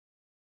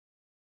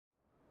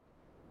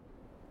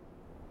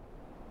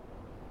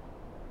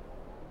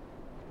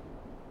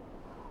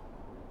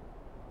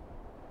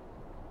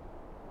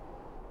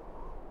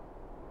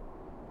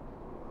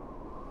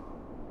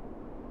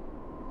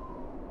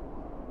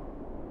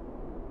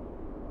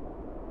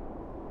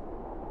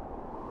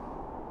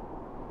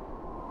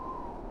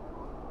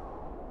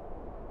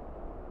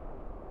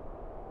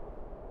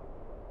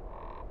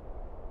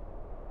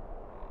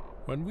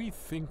When we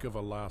think of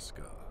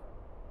Alaska,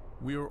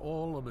 we are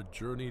all on a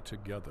journey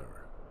together.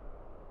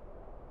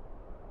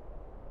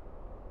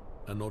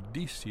 An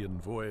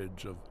Odyssean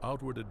voyage of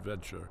outward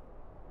adventure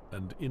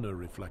and inner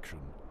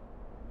reflection,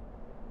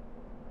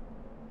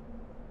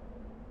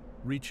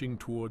 reaching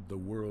toward the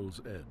world's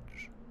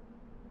edge,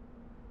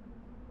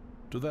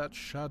 to that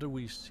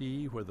shadowy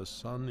sea where the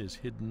sun is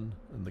hidden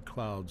and the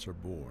clouds are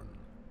born.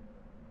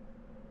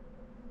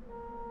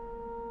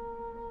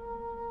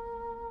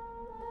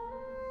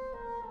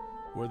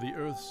 Where the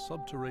Earth's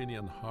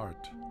subterranean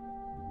heart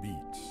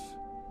beats.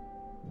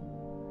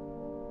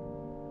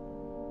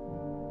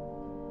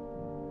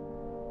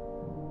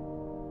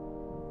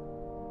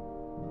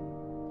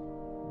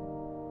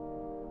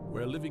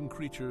 Where living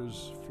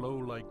creatures flow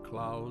like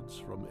clouds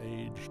from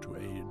age to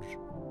age.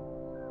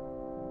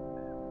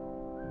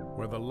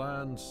 Where the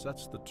land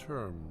sets the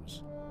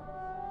terms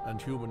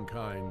and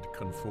humankind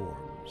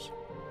conforms.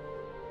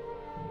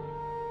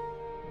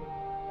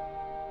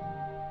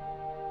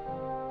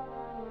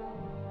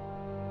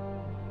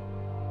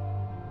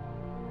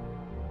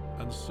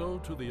 And so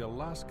to the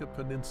Alaska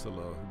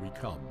Peninsula we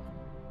come,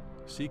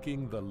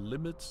 seeking the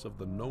limits of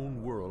the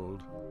known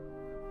world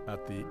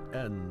at the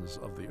ends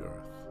of the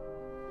earth.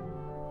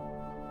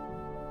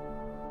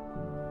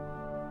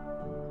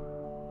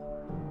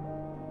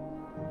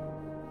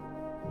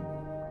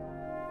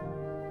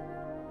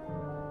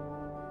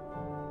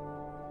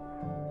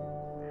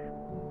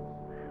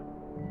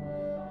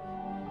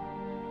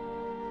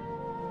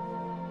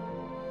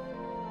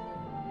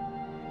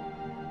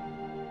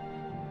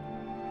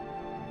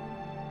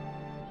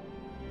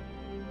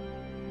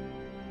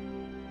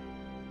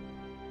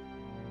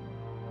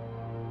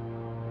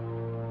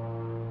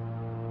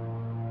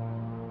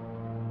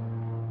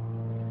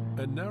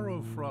 A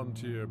narrow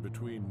frontier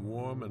between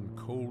warm and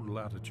cold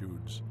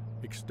latitudes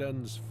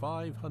extends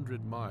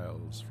 500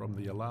 miles from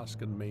the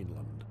Alaskan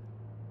mainland,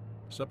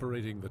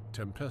 separating the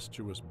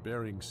tempestuous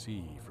Bering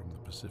Sea from the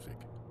Pacific.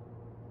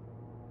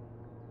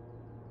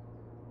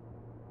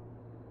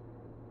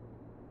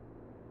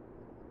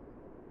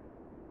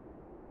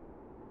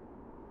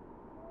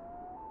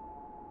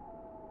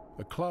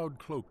 A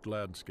cloud-cloaked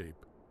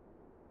landscape,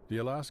 the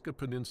Alaska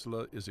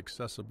Peninsula is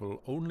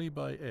accessible only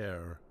by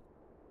air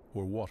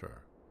or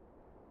water.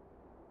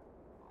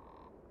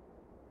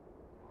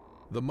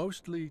 The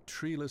mostly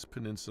treeless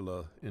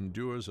peninsula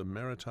endures a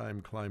maritime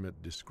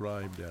climate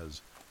described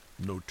as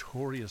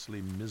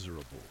notoriously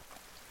miserable.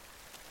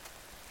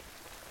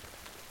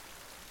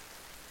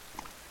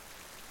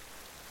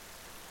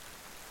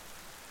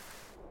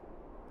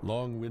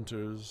 Long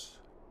winters,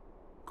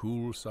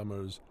 cool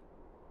summers,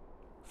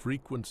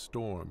 frequent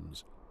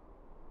storms,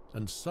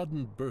 and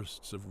sudden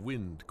bursts of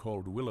wind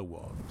called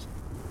willowags.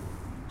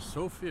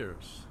 So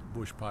fierce,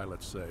 bush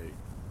pilots say,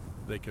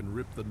 they can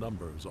rip the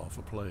numbers off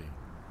a plane.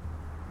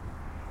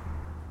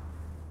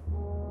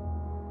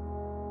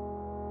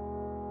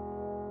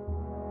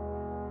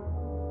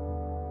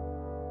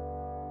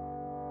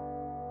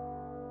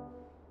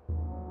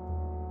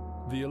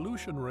 The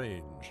Aleutian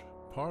Range,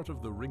 part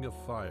of the Ring of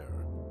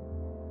Fire,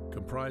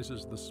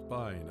 comprises the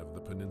spine of the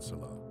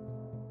peninsula,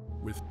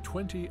 with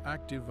 20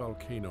 active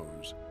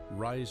volcanoes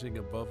rising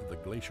above the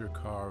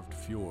glacier-carved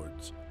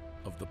fjords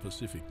of the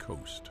Pacific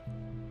coast.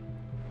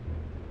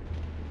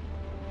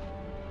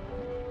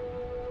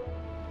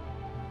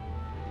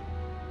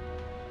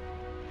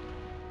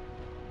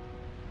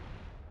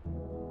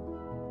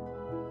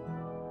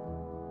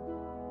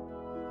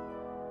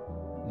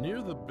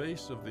 Near the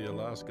base of the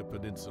Alaska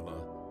Peninsula,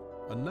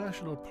 a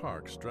national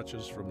park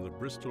stretches from the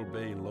Bristol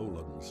Bay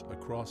lowlands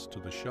across to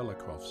the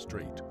Shelikof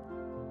Strait.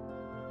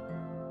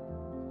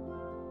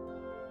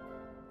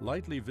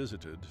 Lightly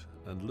visited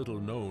and little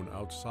known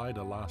outside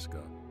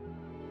Alaska,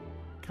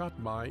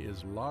 Katmai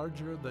is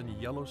larger than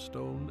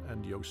Yellowstone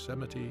and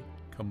Yosemite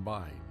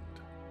combined.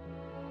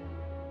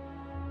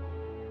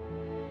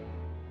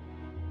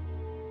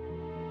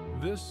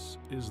 This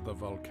is the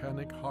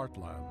volcanic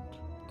heartland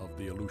of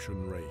the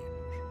Aleutian Range.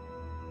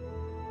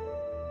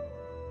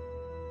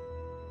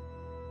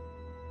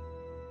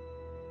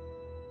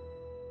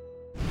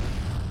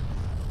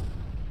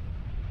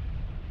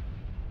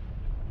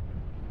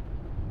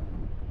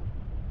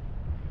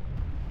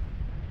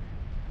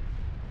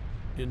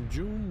 In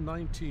June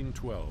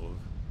 1912,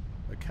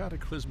 a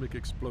cataclysmic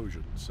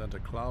explosion sent a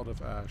cloud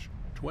of ash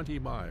 20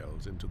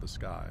 miles into the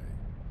sky.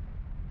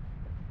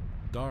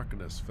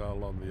 Darkness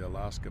fell on the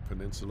Alaska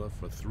Peninsula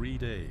for 3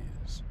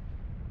 days.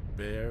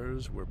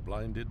 Bears were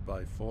blinded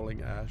by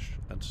falling ash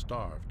and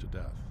starved to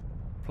death.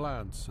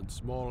 Plants and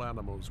small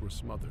animals were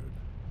smothered.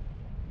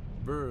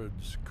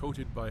 Birds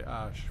coated by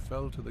ash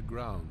fell to the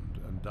ground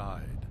and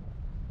died.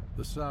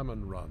 The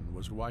salmon run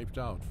was wiped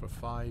out for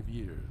 5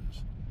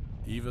 years.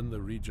 Even the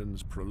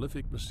region's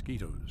prolific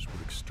mosquitoes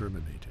were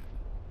exterminated.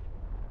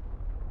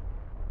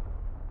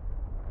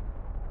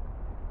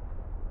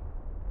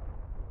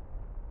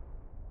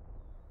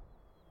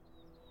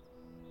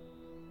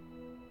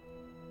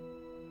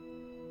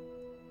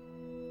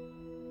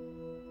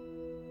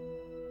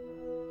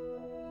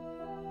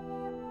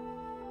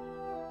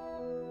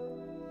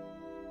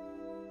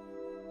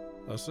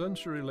 A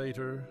century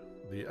later,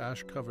 the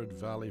ash-covered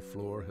valley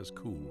floor has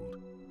cooled,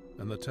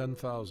 and the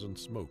 10,000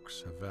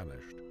 smokes have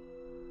vanished.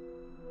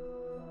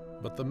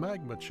 But the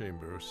magma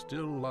chamber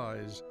still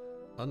lies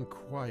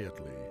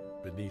unquietly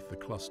beneath the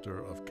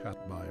cluster of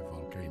Katmai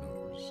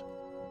volcanoes.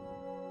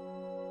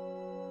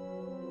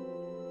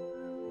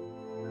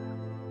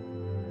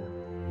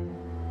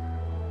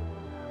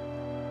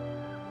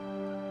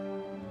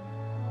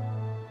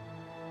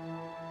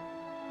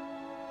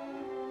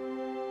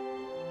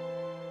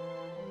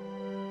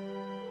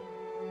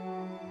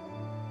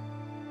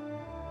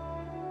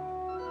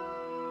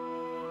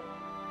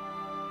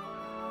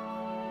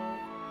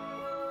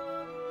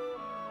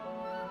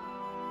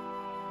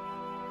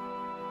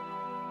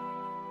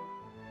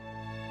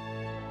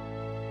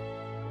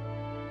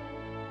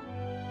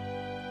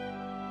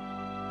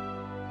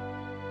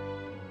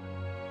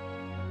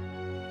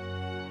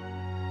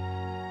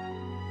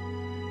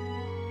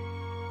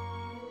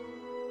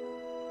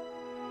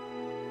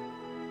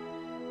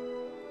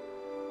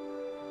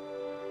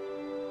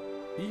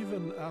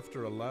 Even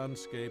after a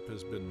landscape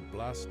has been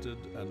blasted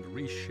and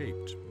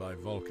reshaped by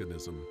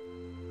volcanism,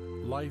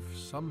 life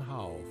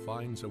somehow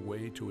finds a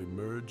way to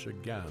emerge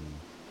again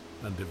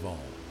and evolve.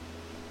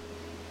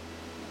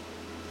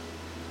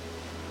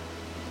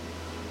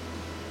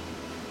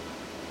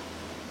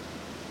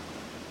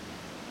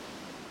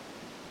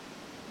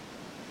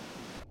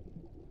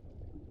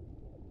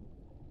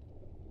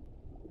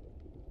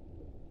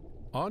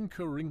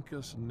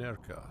 Oncorhynchus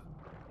nerca,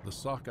 the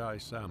sockeye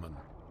salmon,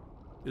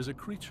 is a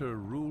creature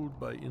ruled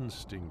by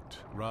instinct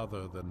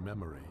rather than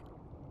memory,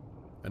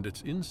 and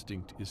its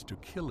instinct is to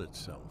kill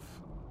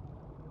itself.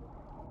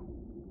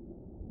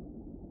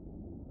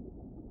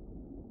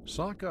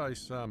 Sockeye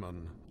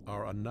salmon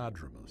are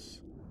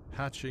anadromous,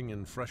 hatching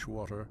in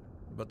freshwater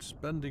but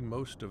spending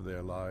most of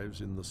their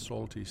lives in the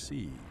salty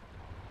sea.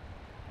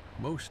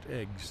 Most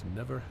eggs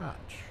never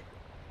hatch.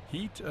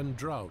 Heat and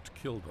drought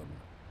kill them.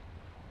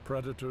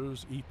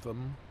 Predators eat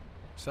them,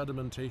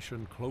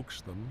 sedimentation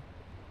cloaks them.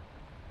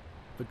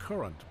 The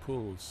current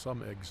pulls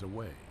some eggs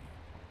away.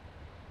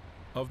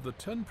 Of the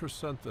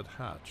 10% that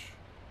hatch,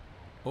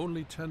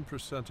 only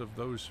 10% of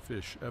those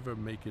fish ever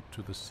make it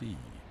to the sea.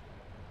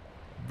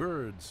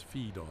 Birds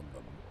feed on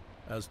them,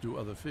 as do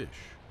other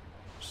fish.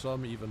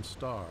 Some even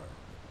starve.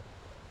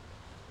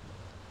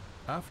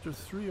 After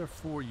 3 or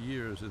 4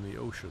 years in the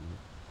ocean,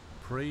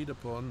 preyed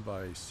upon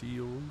by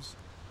seals,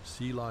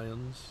 sea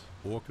lions,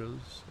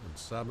 orcas, and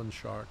salmon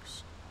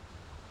sharks,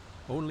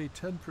 only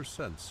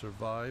 10%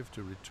 survive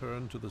to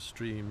return to the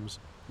streams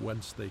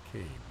whence they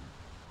came.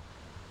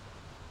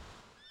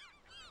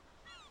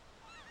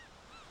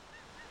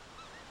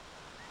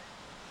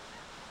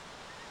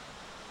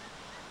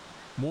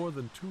 More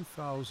than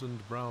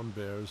 2,000 brown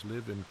bears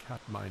live in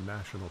Katmai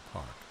National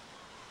Park.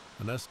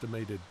 An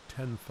estimated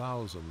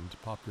 10,000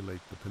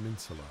 populate the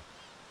peninsula,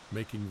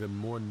 making them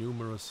more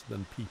numerous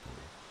than people.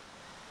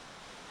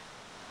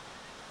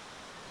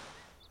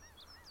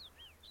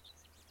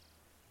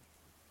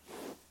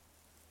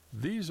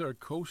 These are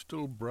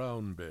coastal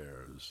brown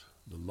bears,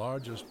 the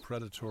largest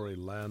predatory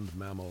land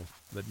mammal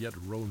that yet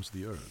roams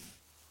the earth.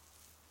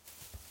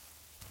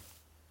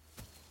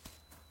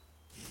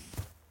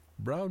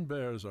 Brown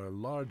bears are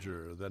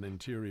larger than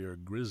interior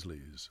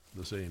grizzlies,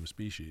 the same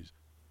species,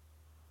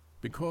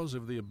 because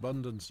of the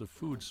abundance of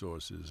food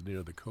sources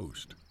near the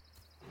coast.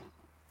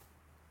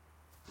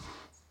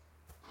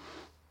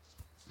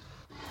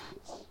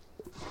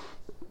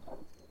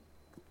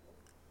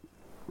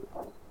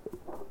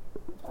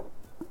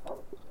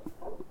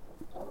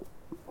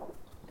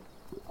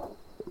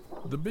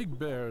 The big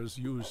bears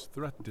use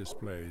threat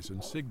displays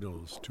and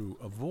signals to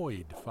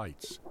avoid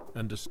fights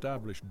and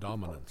establish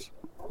dominance,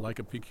 like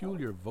a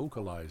peculiar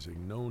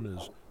vocalizing known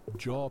as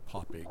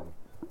jaw-popping,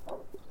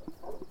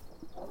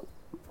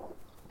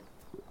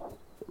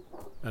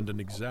 and an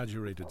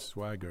exaggerated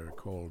swagger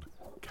called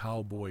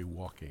cowboy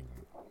walking.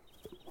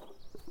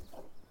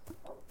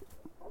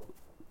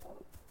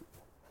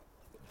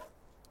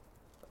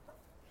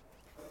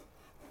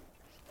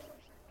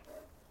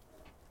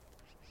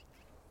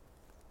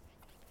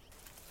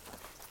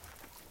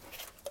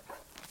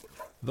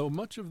 Though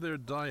much of their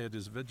diet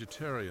is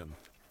vegetarian,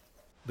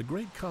 the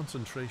great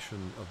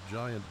concentration of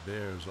giant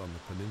bears on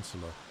the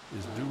peninsula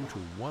is due to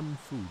one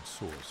food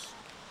source.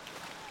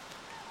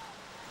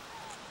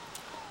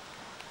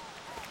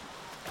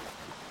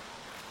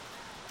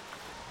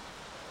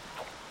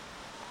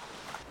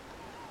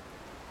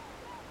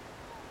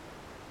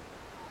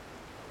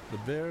 The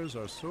bears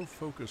are so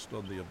focused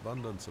on the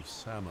abundance of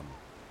salmon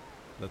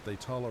that they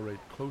tolerate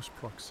close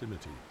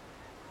proximity.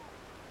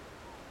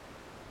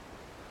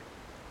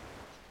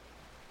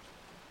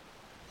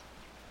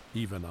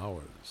 Even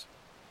ours.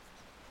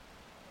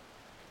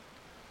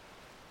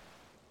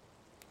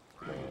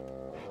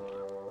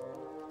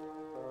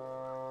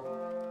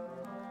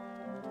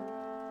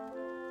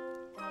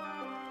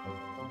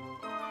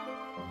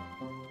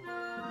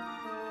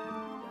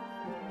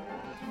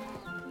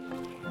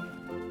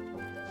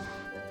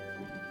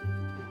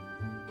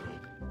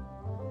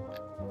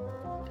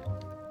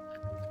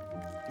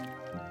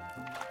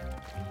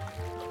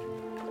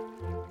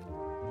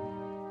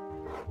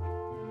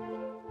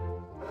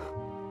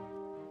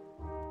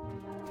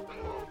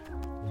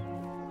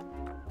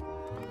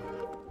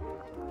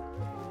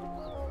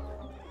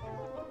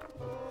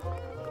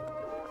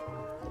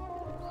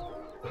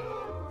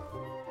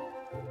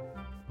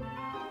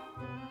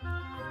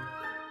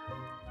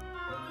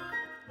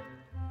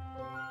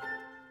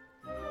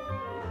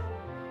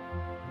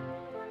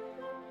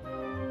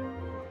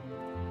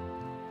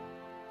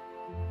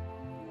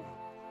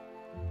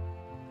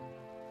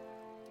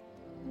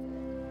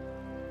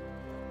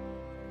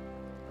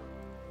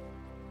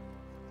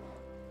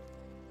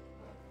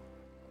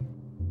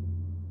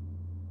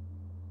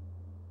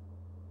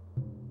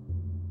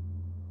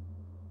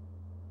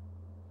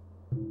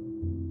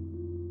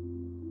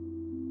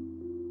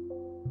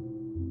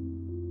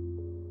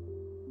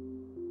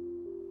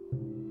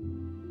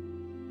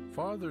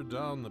 Farther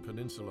down the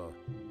peninsula,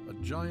 a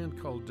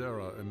giant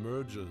caldera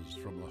emerges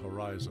from the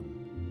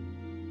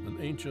horizon, an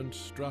ancient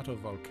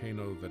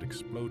stratovolcano that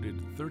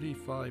exploded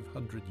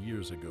 3,500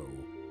 years ago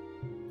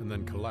and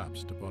then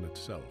collapsed upon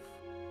itself.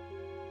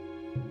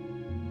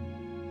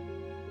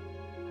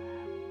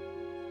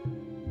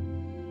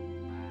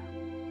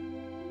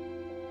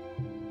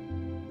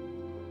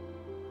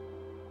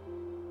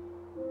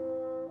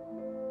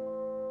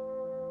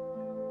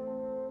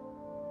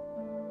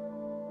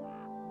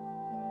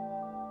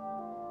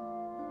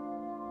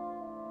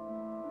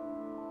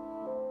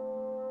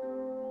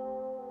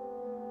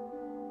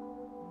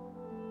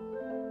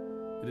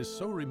 It is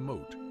so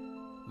remote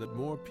that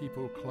more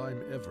people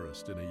climb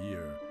Everest in a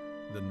year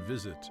than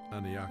visit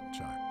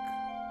Aniakchak.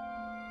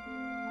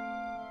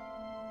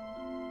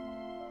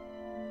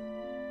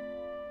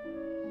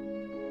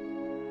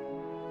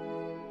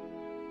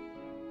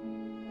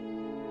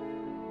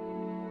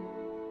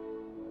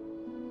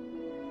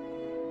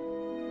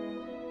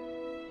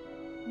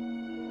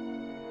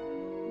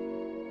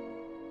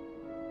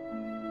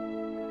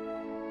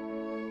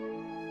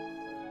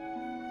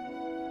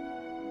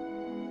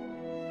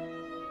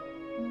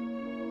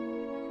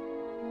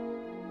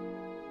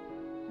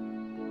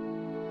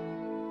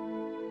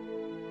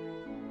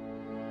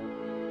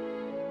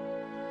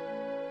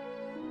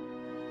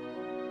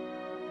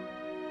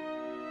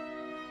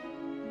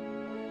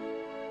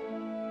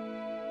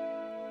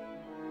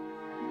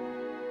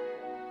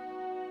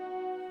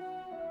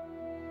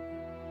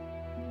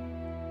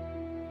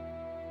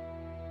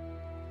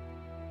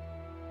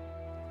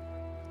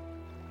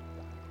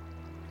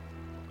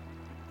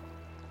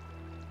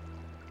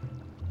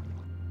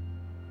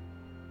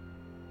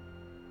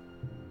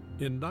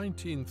 In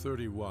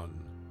 1931,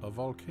 a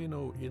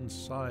volcano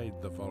inside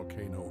the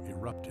volcano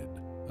erupted,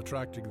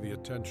 attracting the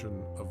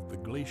attention of the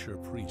glacier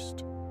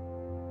priest,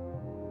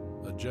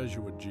 a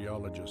Jesuit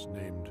geologist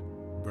named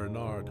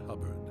Bernard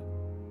Hubbard.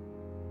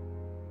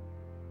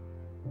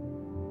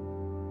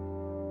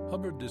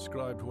 Hubbard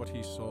described what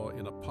he saw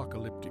in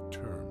apocalyptic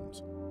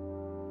terms: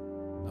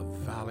 a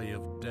valley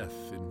of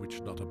death in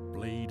which not a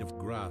blade of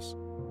grass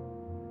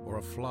or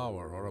a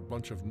flower or a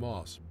bunch of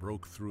moss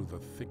broke through the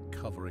thick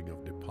covering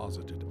of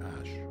deposited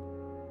ash.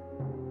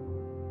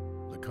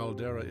 The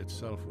caldera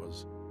itself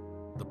was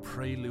the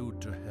prelude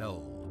to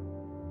hell: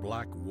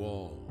 black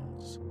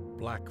walls,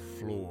 black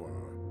floor,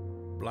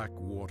 black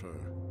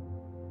water,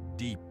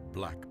 deep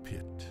black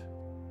pit.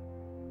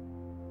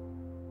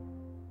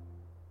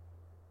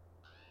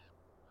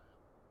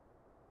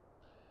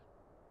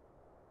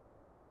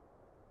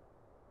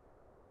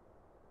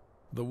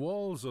 The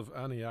walls of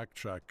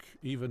Aniakchak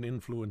even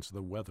influence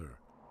the weather,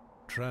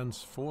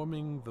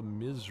 transforming the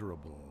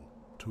miserable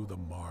to the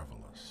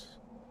marvelous.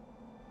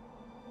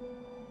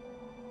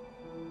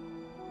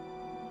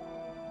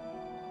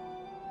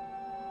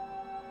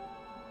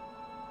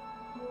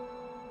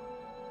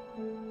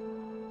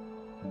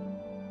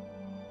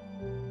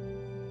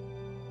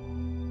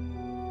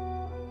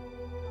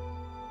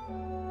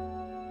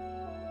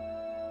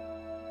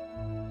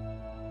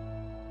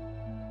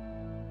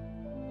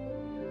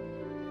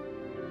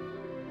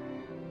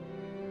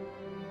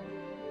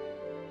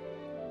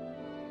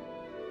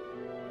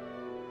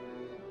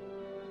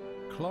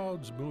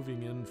 Clouds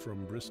moving in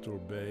from Bristol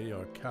Bay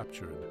are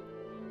captured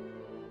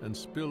and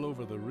spill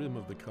over the rim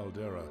of the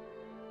caldera,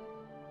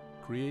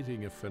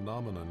 creating a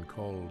phenomenon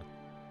called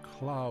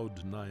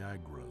cloud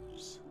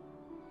Niagaras.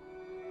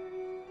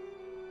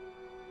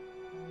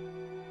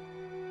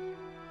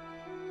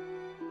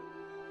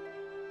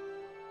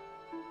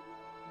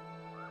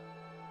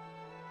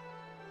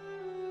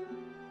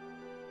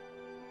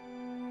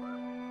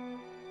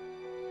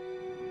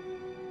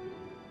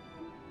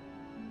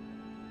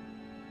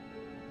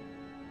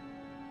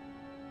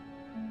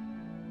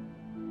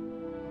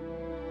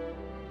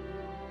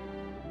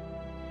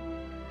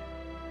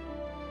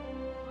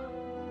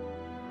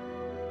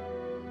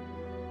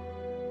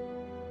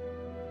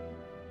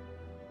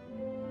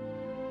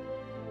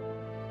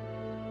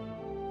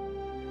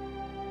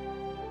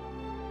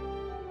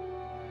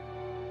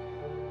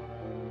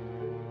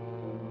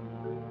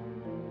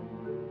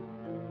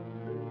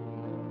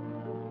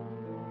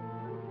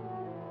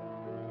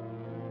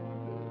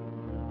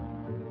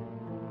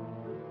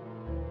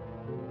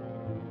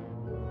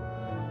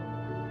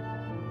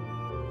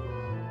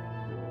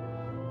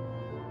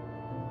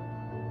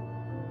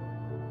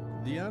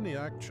 The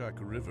Aniakchak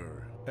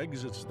River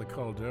exits the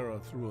caldera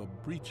through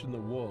a breach in the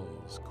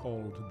walls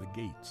called the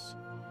Gates.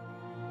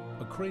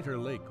 A crater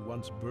lake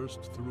once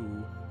burst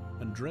through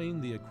and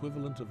drained the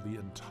equivalent of the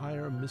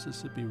entire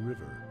Mississippi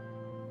River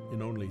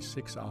in only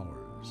 6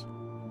 hours.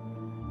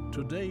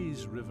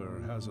 Today's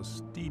river has a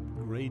steep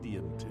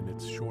gradient in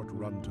its short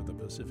run to the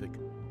Pacific,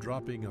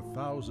 dropping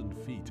 1,000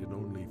 feet in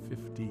only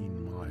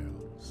 15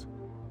 miles.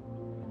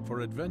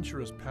 For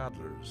adventurous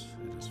paddlers,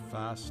 it is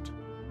fast,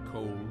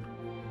 cold,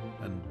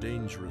 and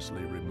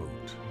dangerously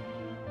remote.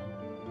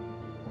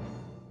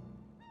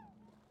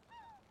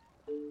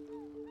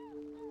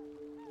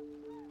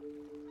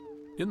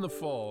 In the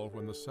fall,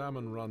 when the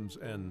salmon runs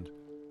end,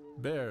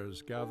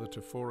 Bears gather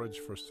to forage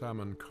for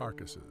salmon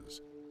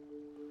carcasses.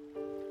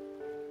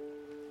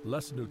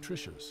 Less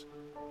nutritious,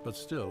 but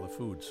still a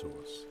food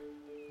source.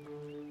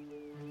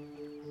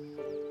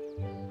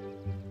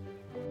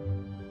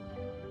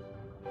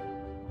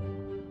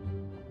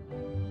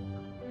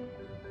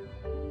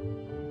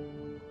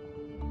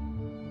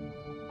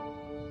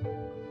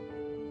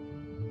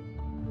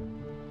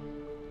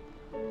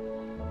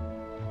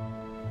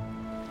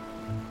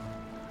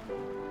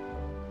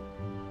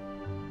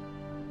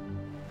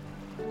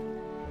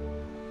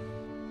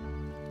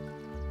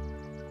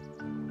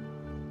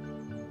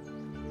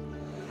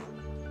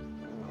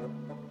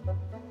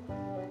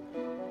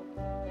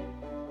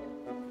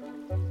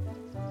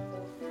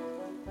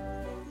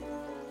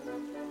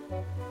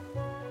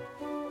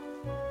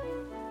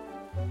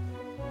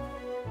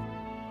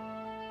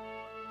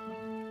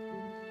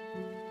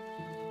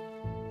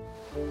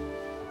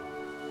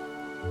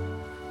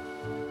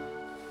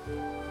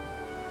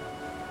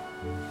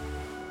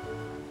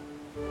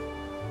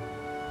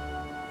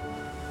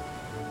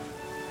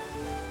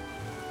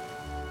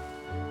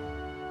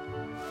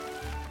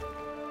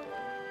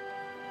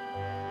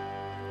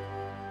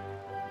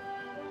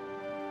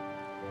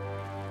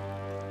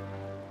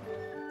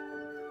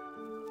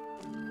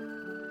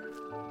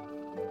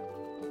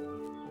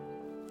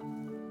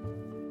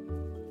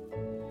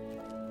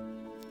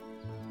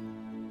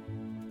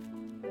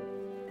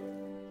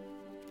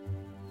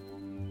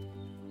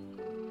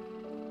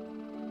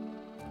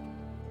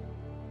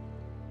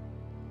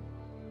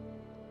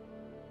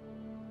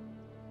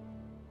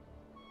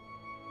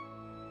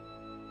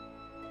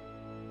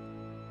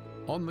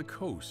 On the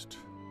coast,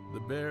 the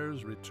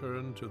bears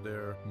return to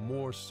their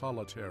more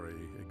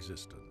solitary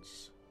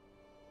existence.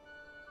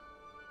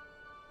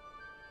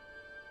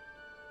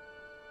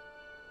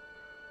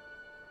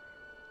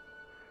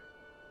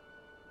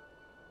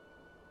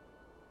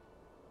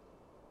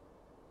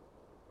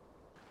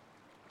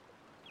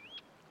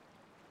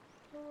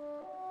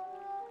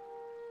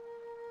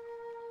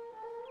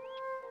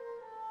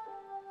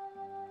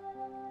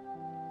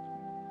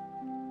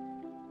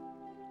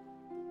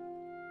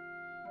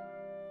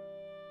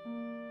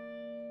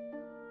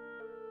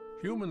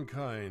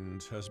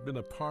 Humankind has been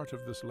a part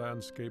of this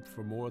landscape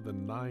for more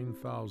than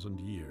 9,000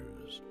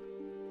 years.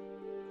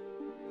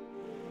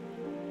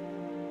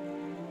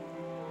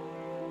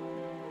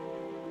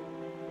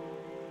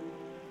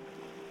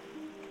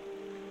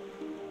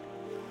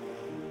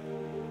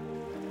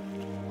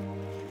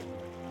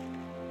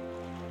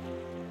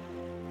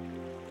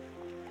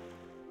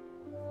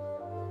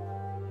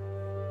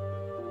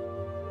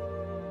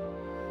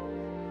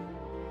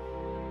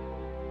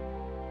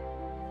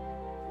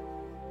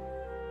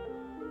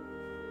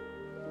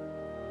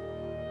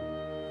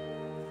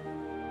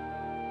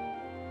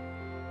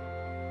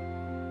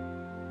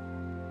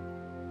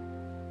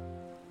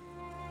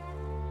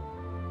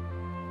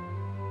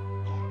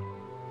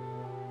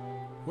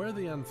 Where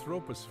the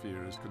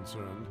anthroposphere is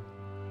concerned,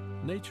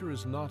 nature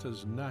is not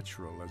as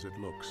natural as it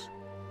looks.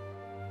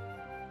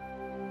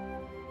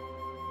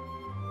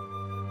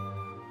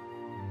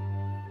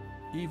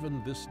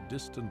 Even this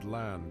distant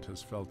land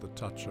has felt the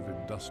touch of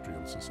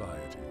industrial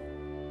society.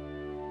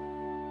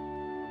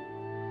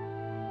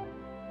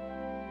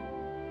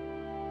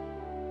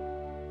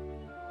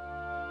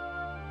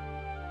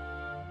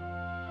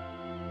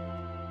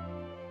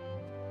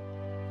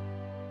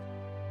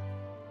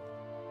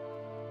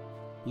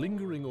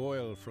 Lingering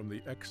oil from the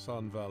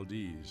Exxon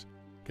Valdez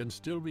can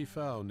still be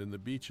found in the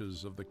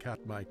beaches of the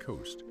Katmai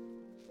coast,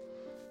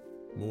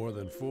 more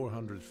than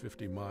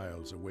 450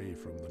 miles away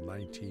from the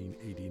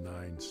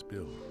 1989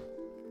 spill.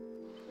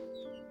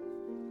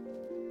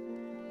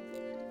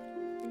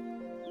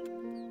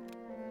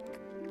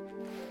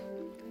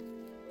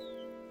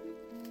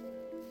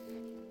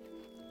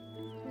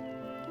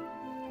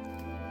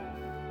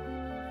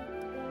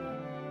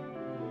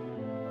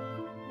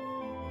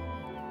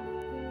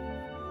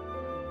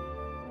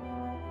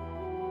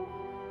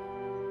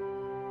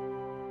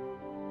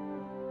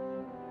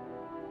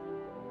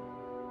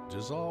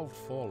 Dissolved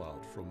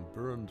fallout from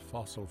burned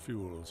fossil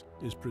fuels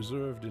is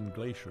preserved in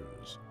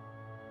glaciers,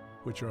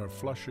 which are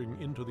flushing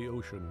into the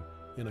ocean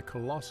in a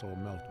colossal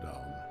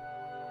meltdown.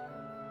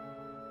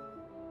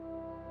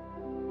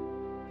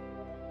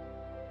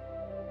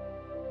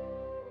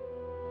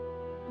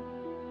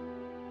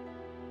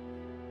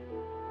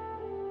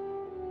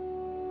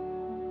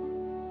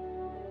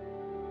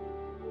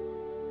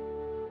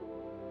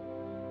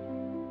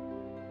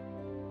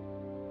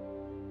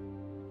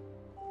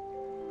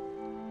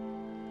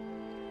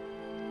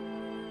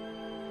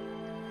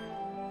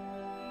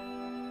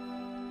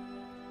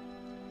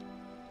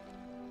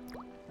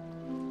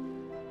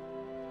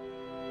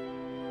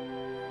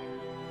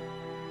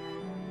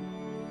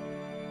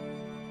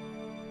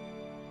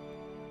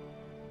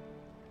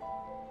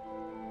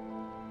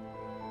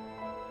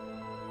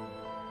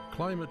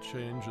 Climate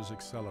change is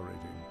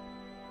accelerating.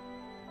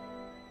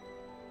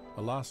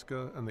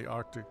 Alaska and the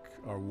Arctic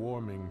are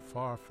warming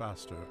far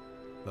faster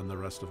than the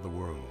rest of the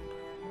world.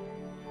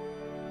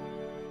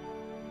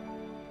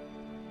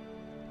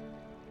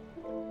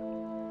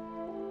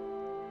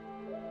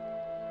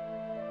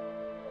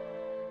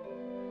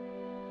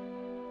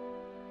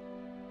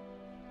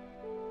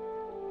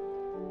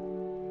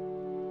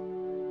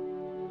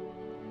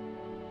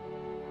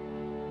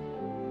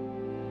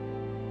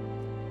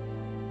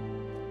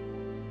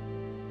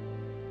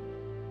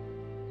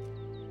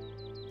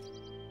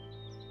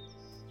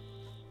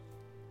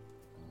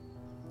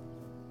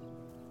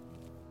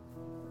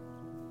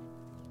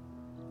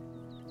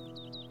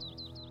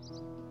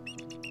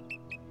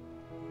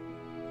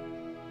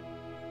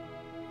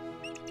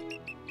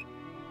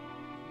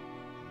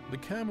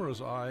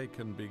 camera's eye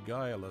can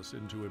beguile us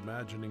into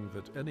imagining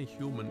that any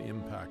human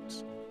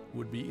impacts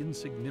would be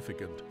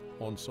insignificant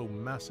on so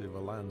massive a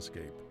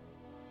landscape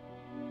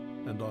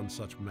and on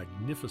such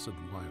magnificent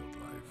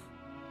wildlife.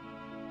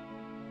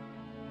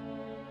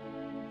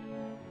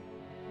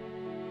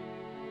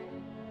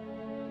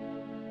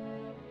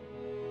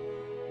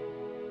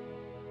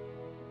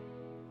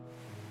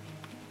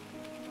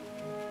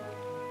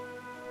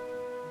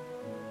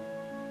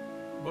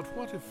 But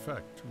what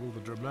effect will the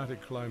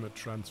dramatic climate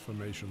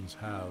transformations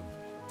have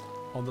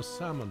on the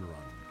salmon run,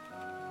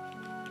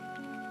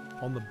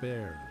 on the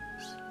bears,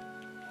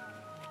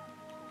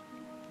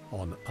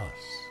 on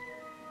us?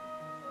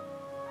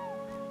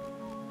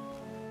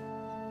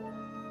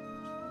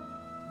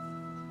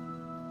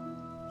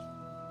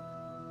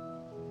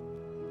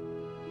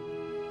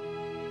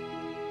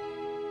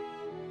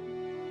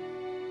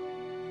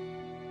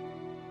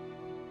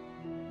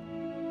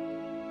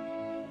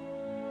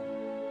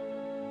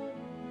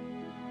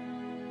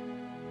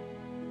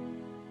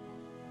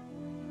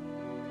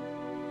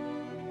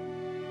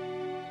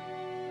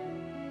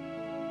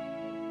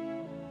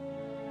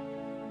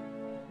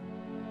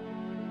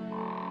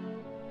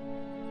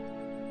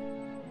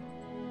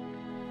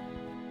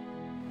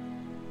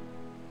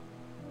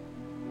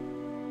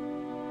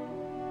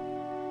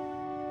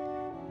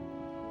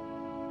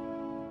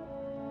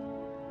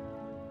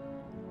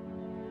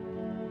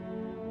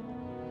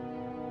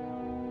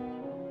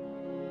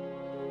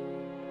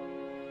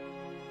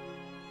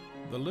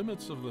 The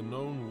limits of the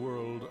known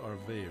world are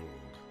veiled,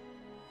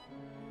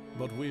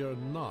 but we are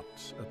not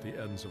at the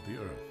ends of the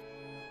earth.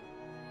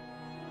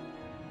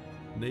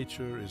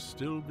 Nature is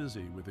still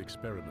busy with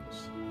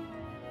experiments.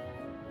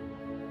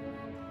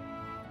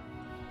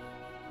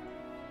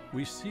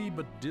 We see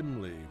but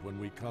dimly when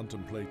we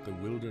contemplate the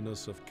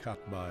wilderness of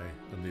Katmai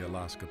and the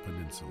Alaska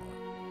Peninsula.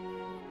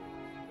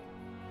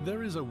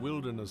 There is a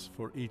wilderness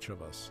for each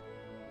of us,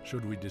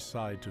 should we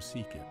decide to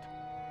seek it.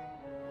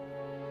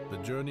 The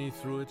journey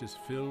through it is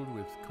filled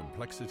with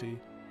complexity,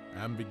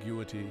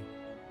 ambiguity,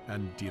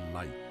 and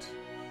delight.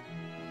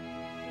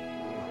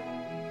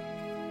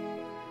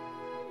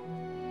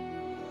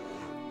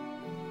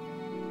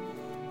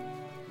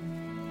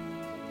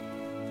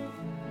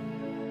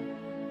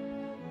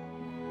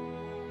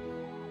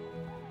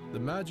 The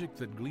magic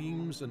that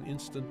gleams an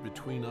instant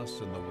between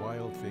us and the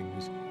wild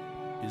things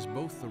is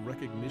both the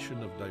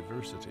recognition of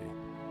diversity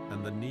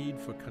and the need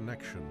for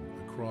connection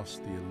across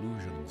the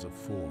illusions of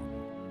form.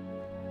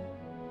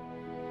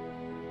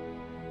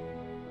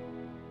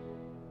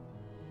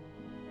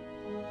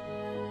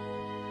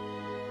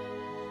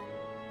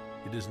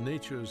 It is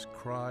nature's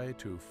cry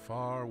to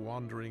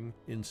far-wandering,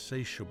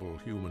 insatiable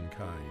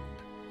humankind.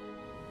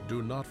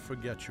 Do not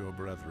forget your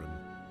brethren,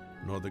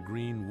 nor the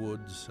green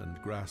woods and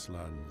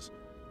grasslands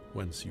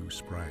whence you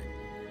sprang.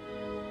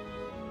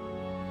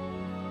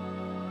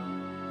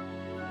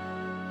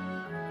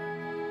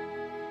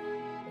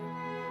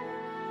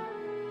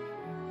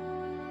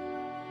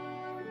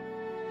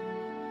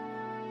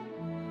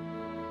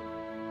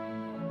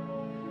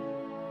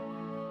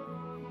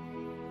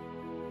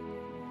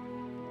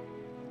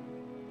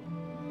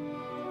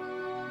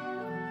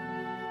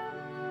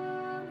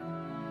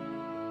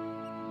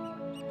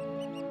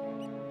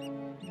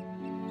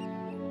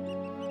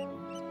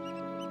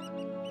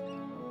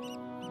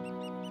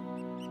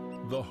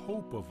 The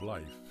hope of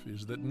life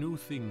is that new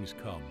things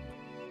come.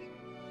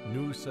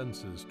 New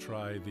senses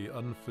try the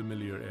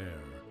unfamiliar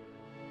air.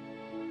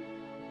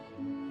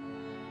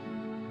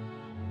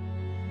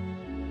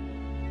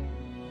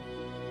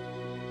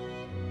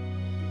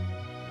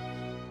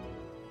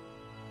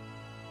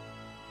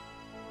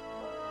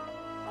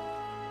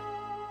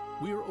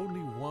 We are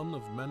only one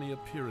of many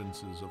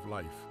appearances of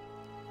life.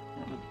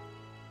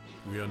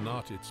 We are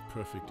not its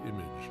perfect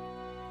image,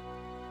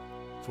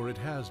 for it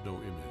has no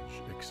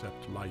image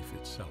except life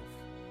itself.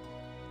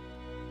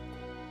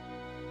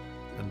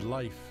 And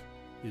life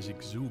is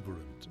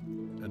exuberant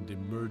and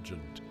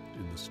emergent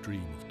in the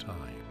stream of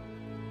time.